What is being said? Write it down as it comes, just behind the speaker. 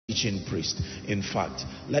teaching priest. In fact,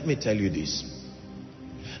 let me tell you this.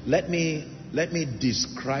 Let me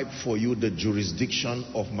describe for you the jurisdiction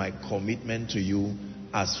of my commitment to you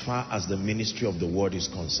as far as the ministry of the word is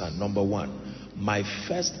concerned. Number one, my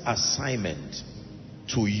first assignment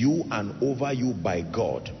to you and over you by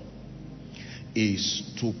God is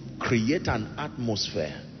to create an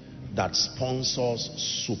atmosphere that sponsors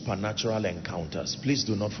supernatural encounters. Please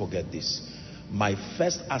do not forget this. My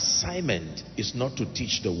first assignment is not to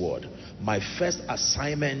teach the word. My first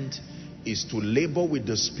assignment is to labor with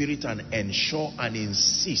the Spirit and ensure and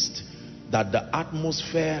insist that the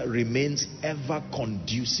atmosphere remains ever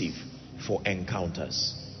conducive for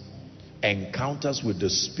encounters. Encounters with the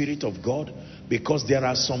Spirit of God, because there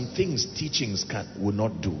are some things teachings will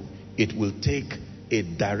not do. It will take a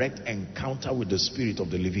direct encounter with the Spirit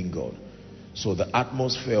of the living God. So the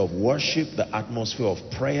atmosphere of worship, the atmosphere of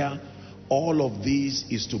prayer, all of these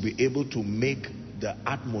is to be able to make the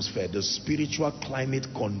atmosphere, the spiritual climate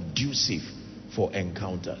conducive for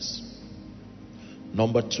encounters.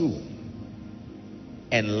 Number two,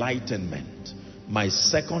 enlightenment. My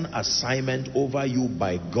second assignment over you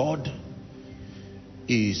by God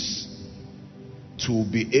is to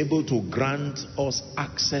be able to grant us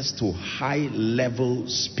access to high level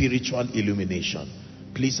spiritual illumination.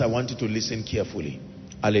 Please, I want you to listen carefully.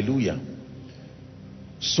 Hallelujah.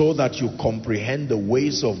 So that you comprehend the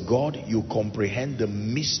ways of God, you comprehend the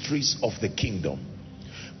mysteries of the kingdom.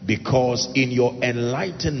 Because in your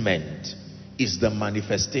enlightenment is the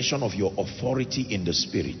manifestation of your authority in the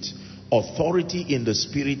Spirit. Authority in the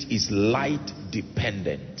Spirit is light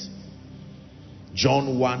dependent.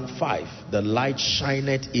 John 1:5, the light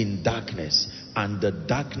shineth in darkness, and the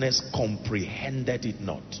darkness comprehended it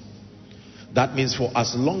not. That means for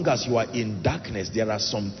as long as you are in darkness, there are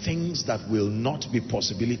some things that will not be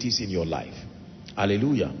possibilities in your life.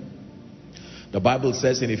 Hallelujah. The Bible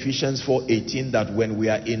says in Ephesians 4:18 that when we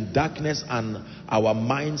are in darkness and our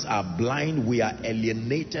minds are blind, we are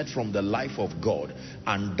alienated from the life of God,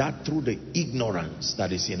 and that through the ignorance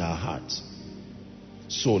that is in our hearts.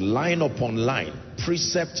 So line upon line,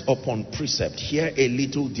 precept upon precept, here a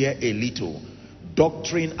little, there a little,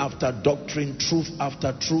 doctrine after doctrine, truth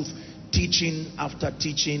after truth, teaching after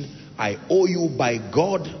teaching, I owe you by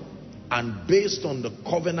God, and based on the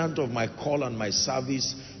covenant of my call and my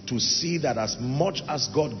service, to see that as much as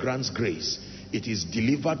God grants grace, it is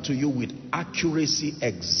delivered to you with accuracy,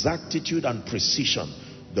 exactitude, and precision,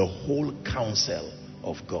 the whole counsel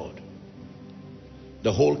of God.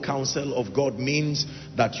 The whole counsel of God means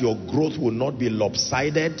that your growth will not be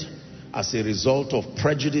lopsided as a result of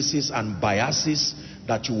prejudices and biases,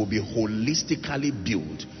 that you will be holistically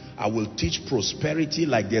built. I will teach prosperity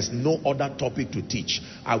like there's no other topic to teach.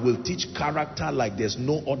 I will teach character like there's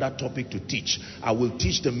no other topic to teach. I will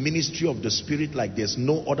teach the ministry of the Spirit like there's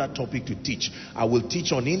no other topic to teach. I will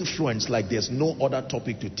teach on influence like there's no other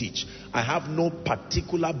topic to teach. I have no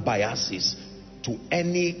particular biases to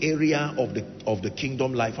any area of the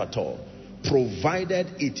kingdom life at all, provided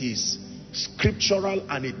it is scriptural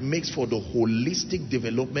and it makes for the holistic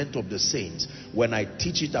development of the saints. When I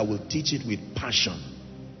teach it, I will teach it with passion.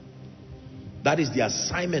 That is the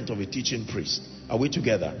assignment of a teaching priest. Are we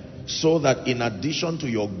together? So that in addition to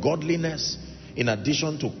your godliness, in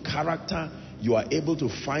addition to character, you are able to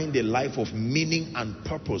find a life of meaning and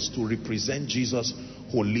purpose to represent Jesus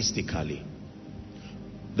holistically.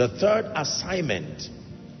 The third assignment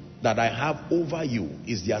that I have over you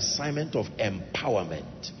is the assignment of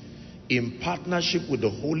empowerment. In partnership with the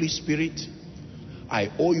Holy Spirit, I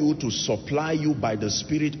owe you to supply you by the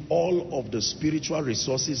Spirit all of the spiritual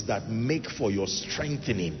resources that make for your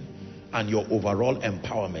strengthening and your overall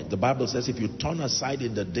empowerment. The Bible says if you turn aside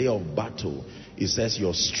in the day of battle, it says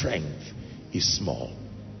your strength is small.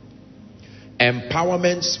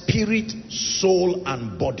 Empowerment, spirit, soul,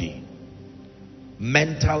 and body.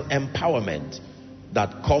 Mental empowerment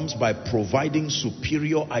that comes by providing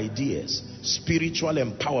superior ideas. Spiritual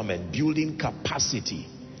empowerment, building capacity.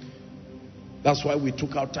 That's why we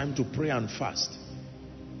took our time to pray and fast.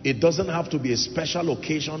 It doesn't have to be a special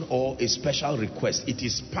occasion or a special request. It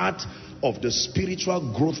is part of the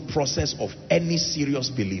spiritual growth process of any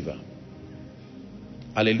serious believer.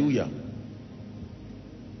 Hallelujah.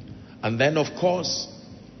 And then of course,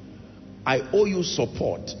 I owe you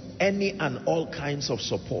support. Any and all kinds of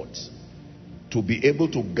support to be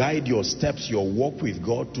able to guide your steps, your walk with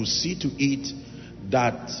God, to see to it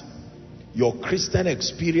that your Christian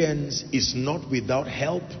experience is not without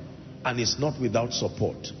help and is not without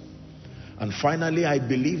support. And finally, I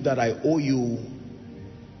believe that I owe you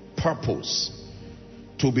purpose,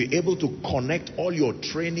 to be able to connect all your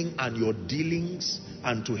training and your dealings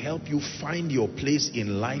and to help you find your place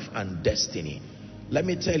in life and destiny. Let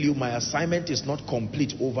me tell you, my assignment is not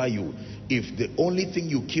complete over you if the only thing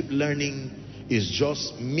you keep learning is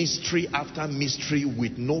just mystery after mystery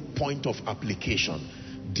with no point of application.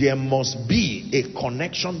 There must be a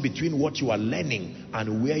connection between what you are learning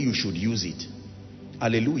and where you should use it.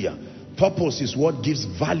 Hallelujah. Purpose is what gives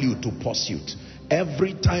value to pursuit.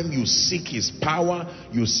 Every time you seek his power,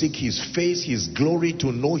 you seek his face, his glory,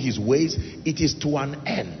 to know his ways, it is to an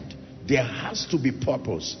end. There has to be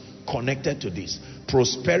purpose connected to this.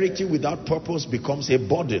 Prosperity without purpose becomes a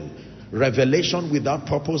burden. Revelation without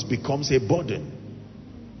purpose becomes a burden.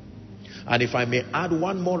 And if I may add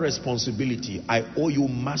one more responsibility, I owe you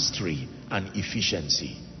mastery and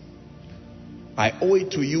efficiency. I owe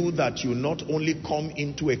it to you that you not only come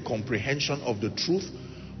into a comprehension of the truth,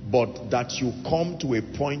 but that you come to a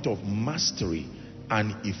point of mastery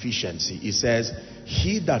and efficiency. It says,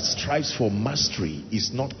 he that strives for mastery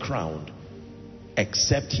is not crowned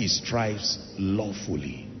except he strives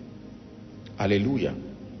lawfully. Hallelujah.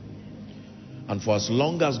 And for as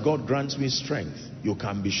long as God grants me strength, you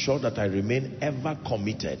can be sure that I remain ever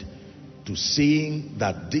committed to seeing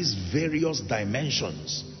that these various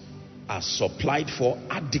dimensions are supplied for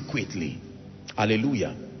adequately.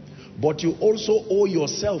 Hallelujah. But you also owe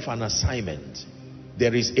yourself an assignment.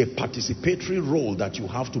 There is a participatory role that you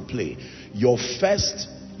have to play. Your first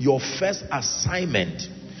assignment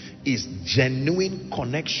is genuine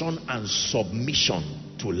connection and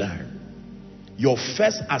submission to learn. Your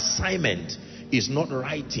first assignment is not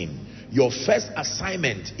writing. Your first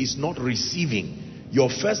assignment is not receiving. Your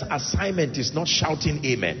first assignment is not shouting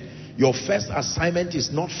amen. Your first assignment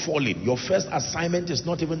is not falling. Your first assignment is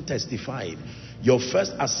not even testifying. Your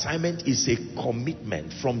first assignment is a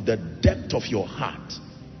commitment from the depth of your heart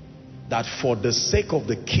that for the sake of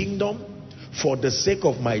the kingdom, for the sake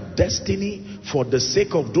of my destiny, for the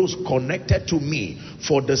sake of those connected to me,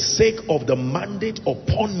 for the sake of the mandate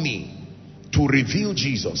upon me to reveal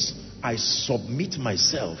Jesus, I submit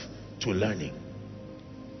myself to learning.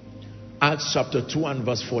 Acts chapter 2 and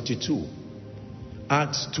verse 42.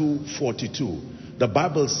 Acts 2:42. The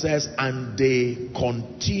Bible says, and they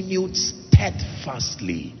continued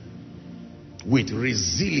steadfastly with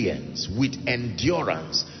resilience, with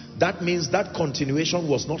endurance. That means that continuation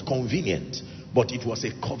was not convenient, but it was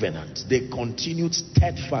a covenant. They continued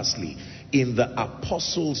steadfastly in the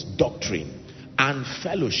apostles' doctrine and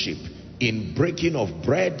fellowship, in breaking of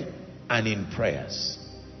bread and in prayers.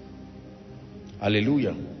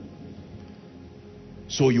 Hallelujah.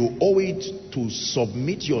 So you owe it to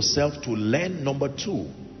submit yourself to learn. Number two,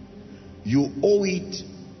 you owe it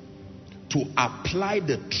to apply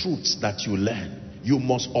the truths that you learn. You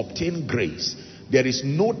must obtain grace. There is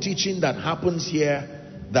no teaching that happens here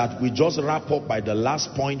that we just wrap up by the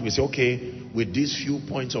last point. We say, okay, with these few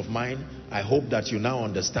points of mine, I hope that you now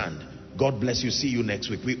understand. God bless you. See you next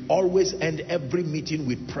week. We always end every meeting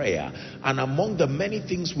with prayer. And among the many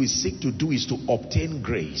things we seek to do is to obtain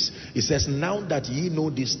grace. It says, now that ye know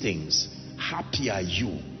these things, happy are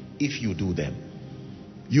you if you do them.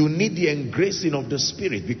 You need the engracing of the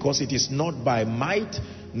Spirit, because it is not by might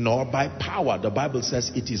nor by power. The Bible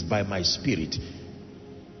says it is by my Spirit.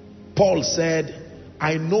 Paul said,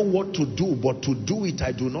 I know what to do, but to do it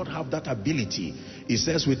I do not have that ability. He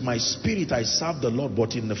says, with my spirit I serve the Lord,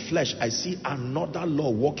 but in the flesh I see another law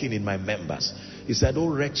working in my members. He said, oh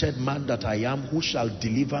wretched man that I am, who shall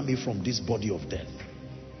deliver me from this body of death?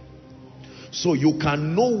 So you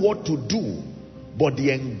can know what to do, but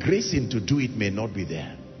the engracing to do it may not be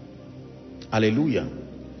there. Hallelujah.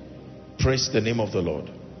 Praise the name of the Lord.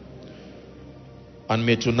 And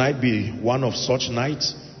may tonight be one of such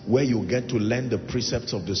nights where you get to learn the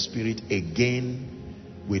precepts of the Spirit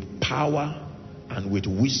again with power and with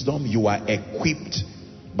wisdom. You are equipped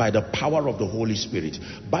by the power of the Holy Spirit.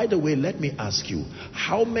 By the way, let me ask you,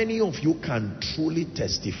 how many of you can truly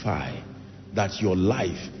testify that your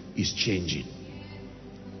life is changing?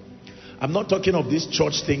 I'm not talking of this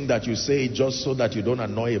church thing that you say just so that you don't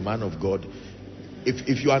annoy a man of God.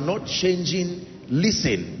 If you are not changing,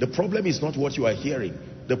 listen. The problem is not what you are hearing.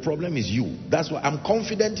 The problem is you. That's why I'm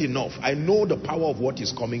confident enough. I know the power of what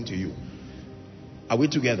is coming to you. Are we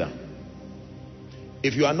together?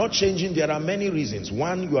 If you are not changing, there are many reasons.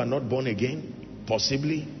 One, you are not born again,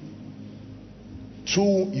 possibly.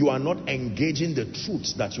 Two, you are not engaging the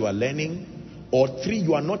truths that you are learning. Or three,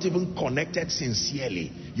 you are not even connected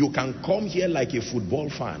sincerely. You can come here like a football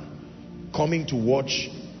fan, coming to watch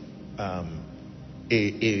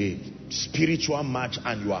a spiritual match,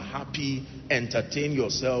 and you are happy, entertain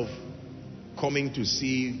yourself, coming to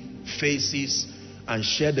see faces and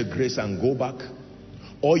share the grace and go back.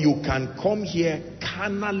 or you can come here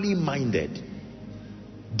carnally minded,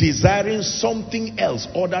 desiring something else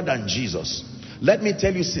other than Jesus. Let me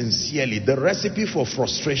tell you sincerely, the recipe for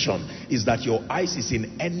frustration is that your eyes is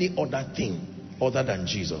in any other thing other than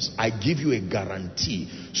Jesus. I give you a guarantee,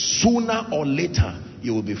 sooner or later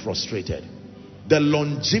you will be frustrated. The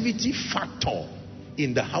longevity factor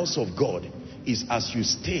in the house of God is as you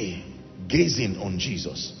stay gazing on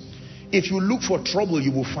Jesus. If you look for trouble,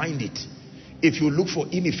 you will find it. If you look for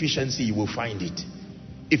inefficiency, you will find it.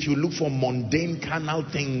 If you look for mundane carnal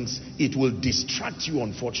things, it will distract you,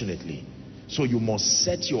 unfortunately. So you must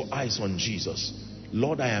set your eyes on Jesus.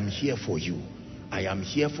 Lord, I am here for you. I am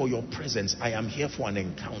here for your presence. I am here for an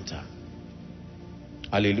encounter.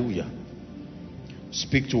 Hallelujah.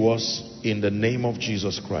 Speak to us in the name of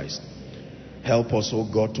Jesus Christ. Help us, oh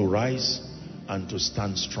God, to rise and to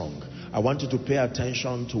stand strong. I want you to pay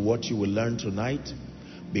attention to what you will learn tonight,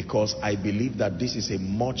 because I believe that this is a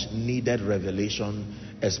much needed revelation,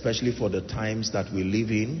 especially for the times that we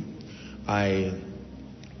live in. I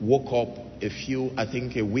woke up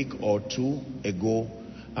a week or two ago,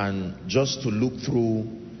 and just to look through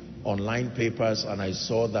online papers, and I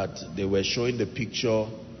saw that they were showing the picture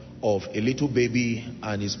of a little baby,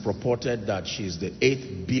 and it's purported that she's the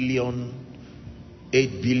 8 billionth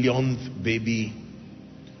baby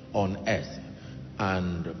on earth.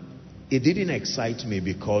 And it didn't excite me,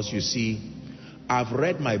 because you see, I've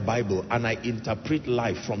read my Bible and I interpret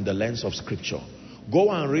life from the lens of scripture.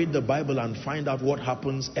 Go and read the Bible and find out what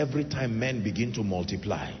happens every time men begin to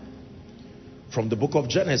multiply. From the book of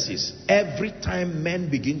Genesis, every time men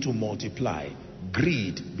begin to multiply,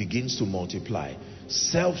 greed begins to multiply.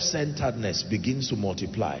 Self-centeredness begins to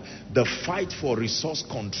multiply. The fight for resource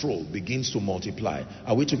control begins to multiply.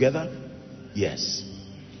 Are we together? Yes.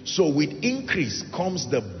 So with increase comes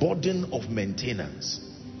the burden of maintenance.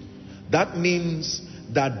 That means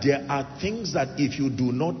that there are things that if you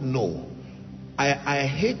do not know, I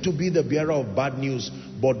hate to be the bearer of bad news,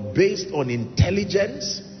 but based on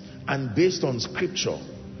intelligence and based on scripture,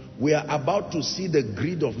 we are about to see the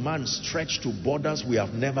greed of man stretch to borders we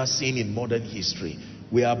have never seen in modern history.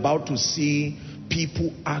 We are about to see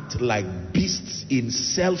people act like beasts in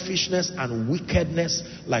selfishness and wickedness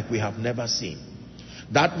like we have never seen.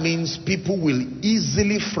 That means people will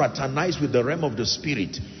easily fraternize with the realm of the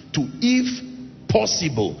spirit to, if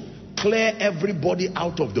possible, clear everybody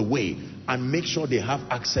out of the way and make sure they have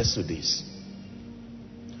access to this.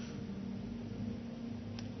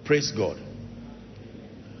 Praise God.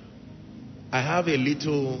 I have a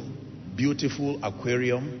little beautiful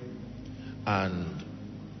aquarium, and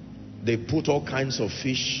they put all kinds of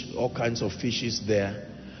fishes there.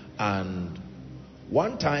 And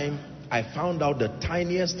one time I found out the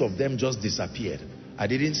tiniest of them just disappeared. I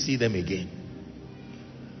didn't see them again.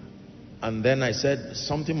 And then I said,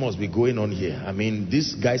 something must be going on here. I mean,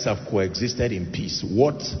 these guys have coexisted in peace.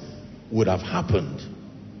 What would have happened?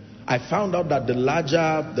 I found out that the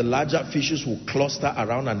larger fishes will cluster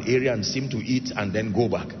around an area and seem to eat and then go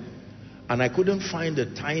back. And I couldn't find the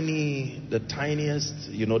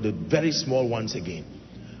tiniest, the very small ones again.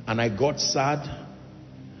 And I got sad,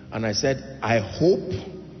 and I said, I hope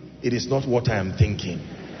it is not what I am thinking.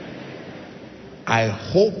 I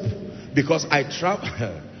hope, because I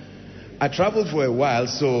traveled for a while,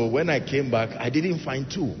 so when I came back, I didn't find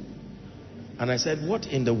two. And I said, what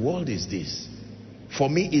in the world is this? For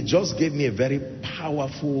me, it just gave me a very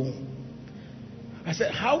powerful... I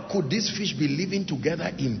said, how could these fish be living together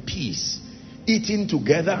in peace, eating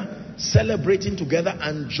together, celebrating together,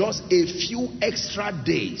 and just a few extra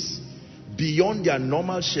days beyond their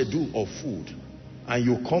normal schedule of food, and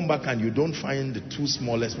you come back and you don't find the two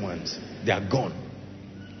smallest ones? They are gone.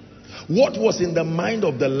 What was in the mind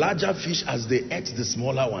of the larger fish as they ate the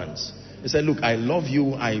smaller ones? They said, look, I love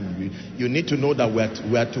you. You need to know that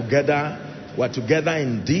we're together. We're together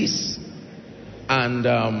in this. And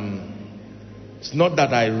it's not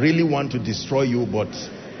that I really want to destroy you, but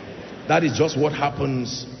that is just what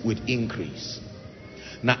happens with increase.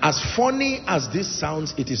 Now, as funny as this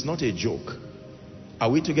sounds, it is not a joke. Are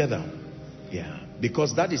we together? Yeah.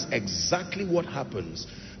 Because that is exactly what happens.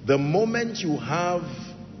 The moment you have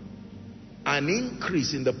an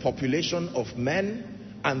increase in the population of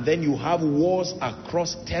men, and then you have wars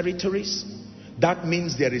across territories, that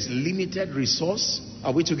means there is limited resource.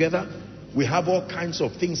 Are we together? We have all kinds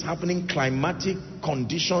of things happening, climatic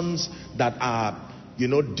conditions that are,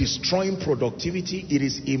 destroying productivity. It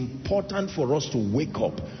is important for us to wake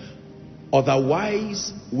up.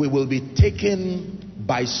 Otherwise, we will be taken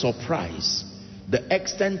by surprise. the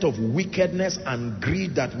extent of wickedness and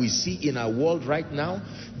greed that we see in our world right now,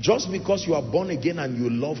 just because you are born again and you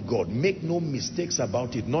love God, make no mistakes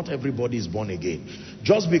about it, not everybody is born again.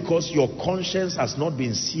 Just because your conscience has not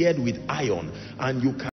been seared with iron and you can